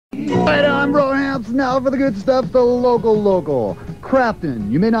Right on, Brohamps. Now for the good stuff, the local. Crafton.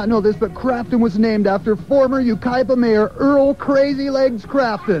 You may not know this, but Crafton was named after former Ukaipa Mayor Earl Crazy Legs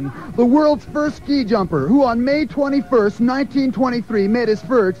Crafton, the world's first ski jumper, who on May 21st, 1923, made his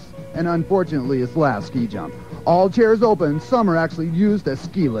first, and unfortunately his last, ski jump. All chairs open. Some are actually used as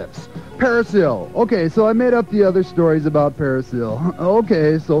ski lifts. Paris Hill. Okay, so I made up the other stories about Paris Hill.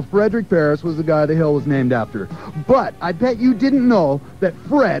 Okay, so Frederick Paris was the guy the hill was named after. But I bet you didn't know that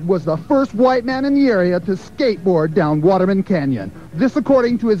Fred was the first white man in the area to skateboard down Waterman Canyon. This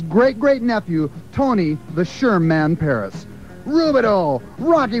according to his great-great-nephew, Tony the Sherman Paris. Rubidoux,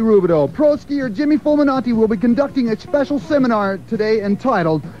 Rocky Rubidoux, pro skier Jimmy Fulminante will be conducting a special seminar today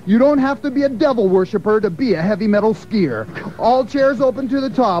entitled, "You Don't Have to Be a Devil Worshipper to Be a Heavy Metal Skier." All chairs open to the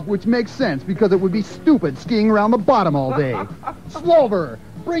top, which makes sense because it would be stupid skiing around the bottom all day. Slover,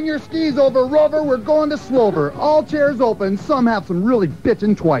 bring your skis over, Rover, we're going to Slover. All chairs open, some have some really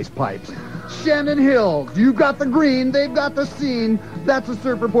bitchin' twice pipes. Shandon Hills, you got the green, they've got the scene. That's the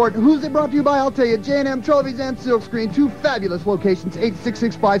surf report. Who's it brought to you by? I'll tell you. J&M Trophies and Silkscreen, two fabulous locations,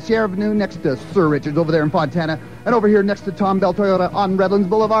 8665 Sierra Avenue next to Sir Richards over there in Fontana, and over here next to Tom Bell Toyota on Redlands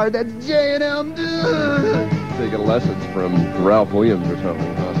Boulevard. That's J&M. Taking lessons from Ralph Williams or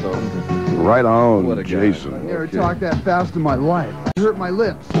something. Right on, What a guy. Jason. I never talked that fast in my life. I hurt my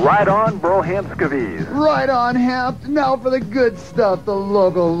lips. Right on, Brohamskavies. Right on, Hamp. Now for the good stuff, the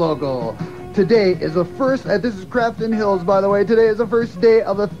local. Today is the first, this is Crafton Hills, by the way. Today is the first day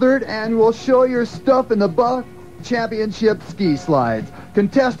of the third annual Show Your Stuff in the Buck Championship ski slides.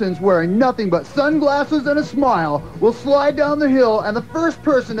 Contestants wearing nothing but sunglasses and a smile will slide down the hill, and the first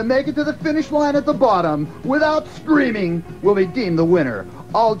person to make it to the finish line at the bottom without screaming will be deemed the winner.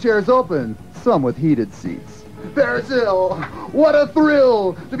 All chairs open, some with heated seats. Paris Hill, what a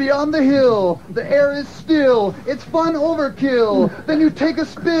thrill to be on the hill. The air is still, it's fun overkill. Then you take a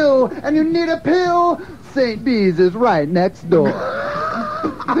spill and you need a pill. St. B's is right next door.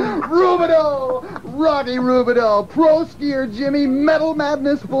 Rubidoux, Rocky Rubidoux, pro skier Jimmy Metal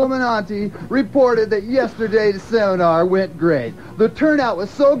Madness Fulminante reported that yesterday's seminar went great. The turnout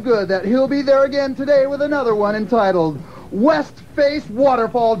was so good that he'll be there again today with another one entitled West Face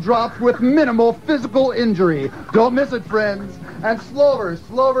Waterfall Drops with Minimal Physical Injury. Don't miss it, friends. And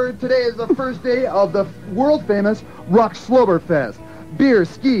Slover, today is the first day of the world-famous Rock Sloverfest. Beer,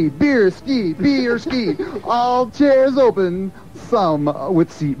 ski, beer, ski. All chairs open, some with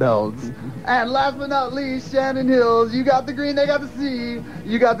seatbelts. And last but not least, Shandon Hills. You got the green, they got the sea.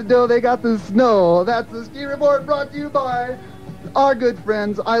 You got the dough, they got the snow. That's the ski report brought to you by our good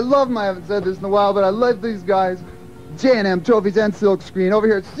friends. I haven't said this in a while, but I love these guys. J&M Trophies and Silkscreen over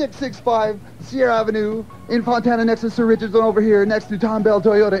here at 665 Sierra Avenue in Fontana next to Sir Richards, and over here next to Tom Bell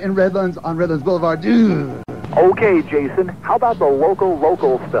Toyota in Redlands on Redlands Boulevard. Okay, Jason, how about the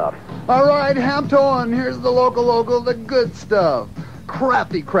local stuff? All right, Hampton, here's the local, the good stuff.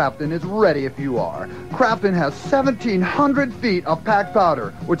 Crafty Crafton is ready if you are. Crafton has 1,700 feet of packed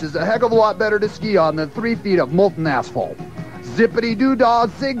powder, which is a heck of a lot better to ski on than 3 feet of molten asphalt. Zippity-doo-dah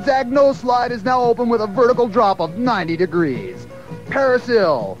zigzag no-slide is now open with a vertical drop of 90 degrees. Paris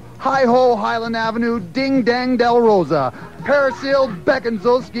Hill, hi-ho Highland Avenue, ding-dang Del Rosa. Paris Hill beckons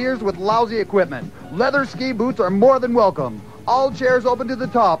those skiers with lousy equipment. Leather ski boots are more than welcome. All chairs open to the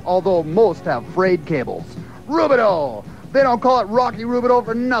top, although most have frayed cables. Rubidoux, they don't call it Rocky Rubidoux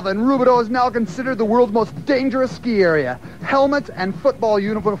for nothing. Rubidoux is now considered the world's most dangerous ski area. Helmets and football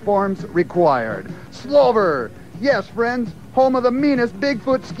uniforms required. Slover, yes, friends, home of the meanest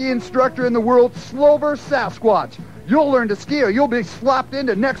Bigfoot ski instructor in the world, Slover Sasquatch. You'll learn to ski or you'll be slapped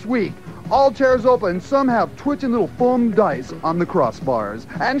into next week. All chairs open. Some have twitching little foam dice on the crossbars.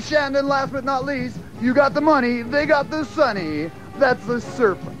 And Shandon, last but not least, you got the money, they got the sunny. That's the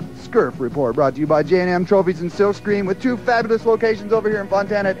Scurf report brought to you by J&M Trophies and Silkscreen with two fabulous locations over here in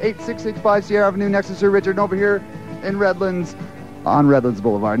Fontana at 8665 Sierra Avenue next to Sir Richard, and over here in Redlands on Redlands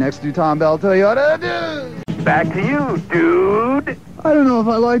Boulevard next to Tom Bell Toyota. Back to you, dude. I don't know if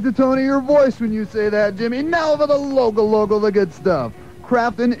I like the tone of your voice when you say that, Jimmy. Now for the local, the good stuff.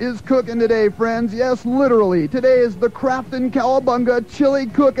 Crafton is cooking today, friends. Yes, literally. Today is the Crafton Cowabunga Chili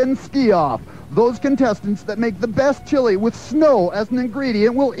Cook and Ski Off. Those contestants that make the best chili with snow as an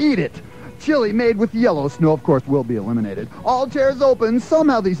ingredient will eat it. Chili made with yellow snow, of course, will be eliminated. All chairs open. Some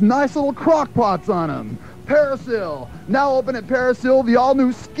have these nice little crock pots on them. Paris Hill. Now open at Paris Hill, the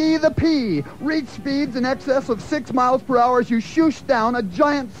all-new Ski the P. Reach speeds in excess of 6 miles per hour as you shoosh down a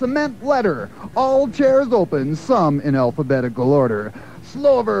giant cement letter. All chairs open, some in alphabetical order.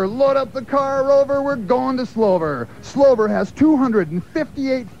 Slover, load up the car, Rover, we're going to Slover. Slover has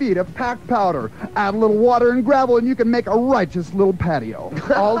 258 feet of packed powder. Add a little water and gravel and you can make a righteous little patio.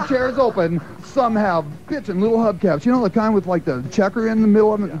 All chairs open. Some have bitchin' little hubcaps. You know, the kind with like the checker in the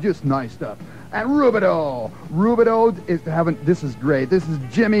middle of it? Just nice stuff. And Rubido is this is great. This is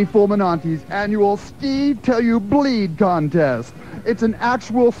Jimmy Fulminante's annual Ski Till You Bleed contest. It's an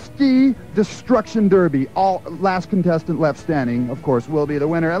actual ski destruction derby. All last contestant left standing, of course, will be the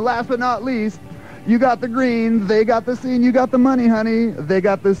winner. And last but not least, you got the green, they got the scene, you got the money, honey, they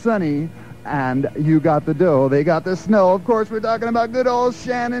got the sunny, and you got the dough, they got the snow. Of course, we're talking about good old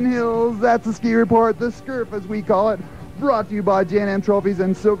Shannon Hills. That's the ski report, the Scurf as we call it. Brought to you by J&M Trophies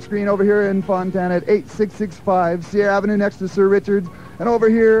and Silkscreen over here in Fontana at 8665 Sierra Avenue next to Sir Richard's. And over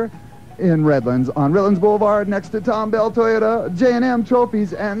here in Redlands, on Redlands Boulevard next to Tom Bell Toyota, J&M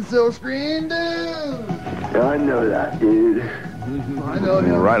Trophies and Silkscreen, dude. I know that, dude. I know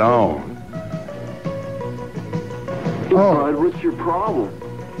him. Right on. Bud, what's your problem?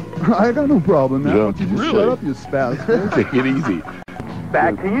 I got no problem, man. Yeah, Why don't you just really? shut up, you spaz. Take it easy.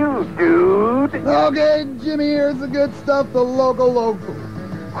 Back to you, dude. Okay, Jimmy, here's the good stuff, the local.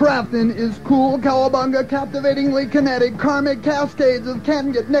 Crafton is cool, cowabunga, captivatingly kinetic, karmic cascades of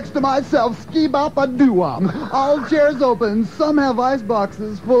can't get next to myself, ski bop a doo-wop. All chairs open, some have ice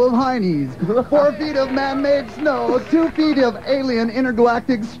boxes full of heinies. 4 feet of man-made snow, 2 feet of alien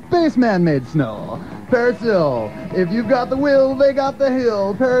intergalactic space man-made snow. Paris Hill, if you've got the will, they got the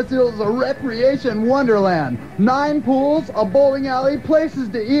hill. Paris Hill is a recreation wonderland. 9 pools, a bowling alley, places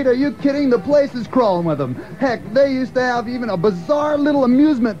to eat. Are you kidding? The place is crawling with them. Heck, they used to have even a bizarre little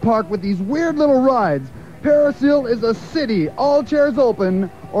amusement park with these weird little rides. Paris Hill is a city. All chairs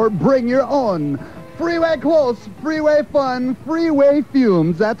open, or bring your own. Freeway close, freeway fun, freeway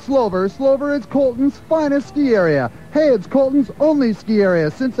fumes. That's Slover. Slover is Colton's finest ski area. Hey, it's Colton's only ski area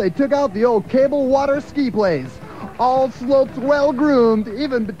since they took out the old cable water ski place. All slopes well groomed,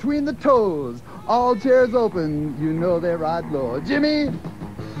 even between the toes. All chairs open, you know they ride low. Jimmy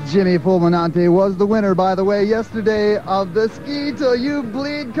Fulminante was the winner, by the way, yesterday of the Ski Till You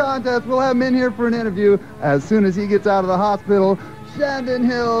Bleed contest. We'll have him in here for an interview as soon as he gets out of the hospital. Shandon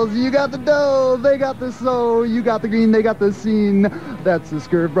Hills, you got the dough, they got the soul, you got the green, they got the scene. That's the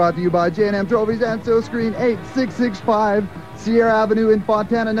Scurf, brought to you by J&M Trophies and Silkscreen, 8665 Sierra Avenue in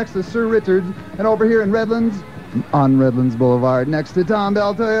Fontana next to Sir Richard's, and over here in Redlands, on Redlands Boulevard next to Tom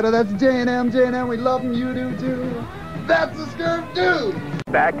Bell Toyota. That's J&M, we love them, you do too. That's the Scurf, dude.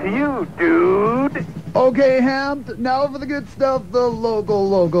 Back to you, dude. Okay, Hamp, now for the good stuff, the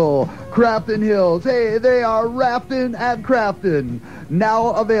local. Crafton Hills. Hey, they are rafting at Crafton. Now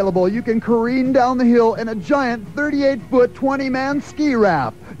available. You can careen down the hill in a giant 38-foot, 20-man ski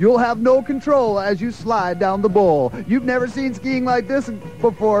raft. You'll have no control as you slide down the bowl. You've never seen skiing like this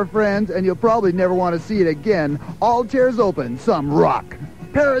before, friends, and you'll probably never want to see it again. All chairs open. Some rock.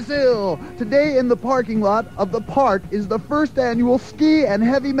 Paris Hill. Today in the parking lot of the park is the first annual ski and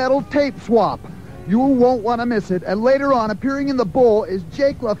heavy metal tape swap. You won't want to miss it. And later on, appearing in the bowl is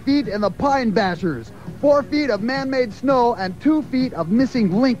Jake Lafitte and the Pine Bashers. 4 feet of man-made snow and 2 feet of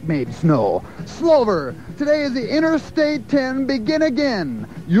missing link-made snow. Slover. Today is the Interstate 10 Begin Again.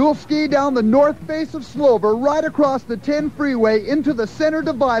 You'll ski down the north face of Slover, right across the 10 freeway into the center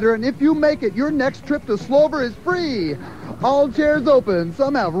divider, and if you make it, your next trip to Slover is free. All chairs open.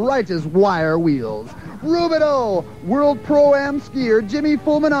 Some have righteous wire wheels. Rubido, World Pro-Am skier Jimmy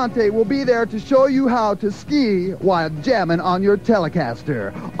Fulminante will be there to show you how to ski while jamming on your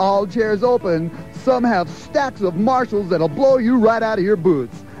Telecaster. All chairs open. Some have stacks of Marshalls that'll blow you right out of your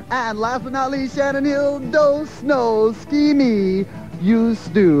boots. And last but not least, Shannon Hill, do snow, ski me, you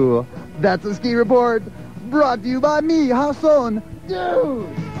stew. That's a ski report brought to you by me, Hassan, dude.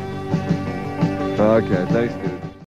 Okay, thanks, dude.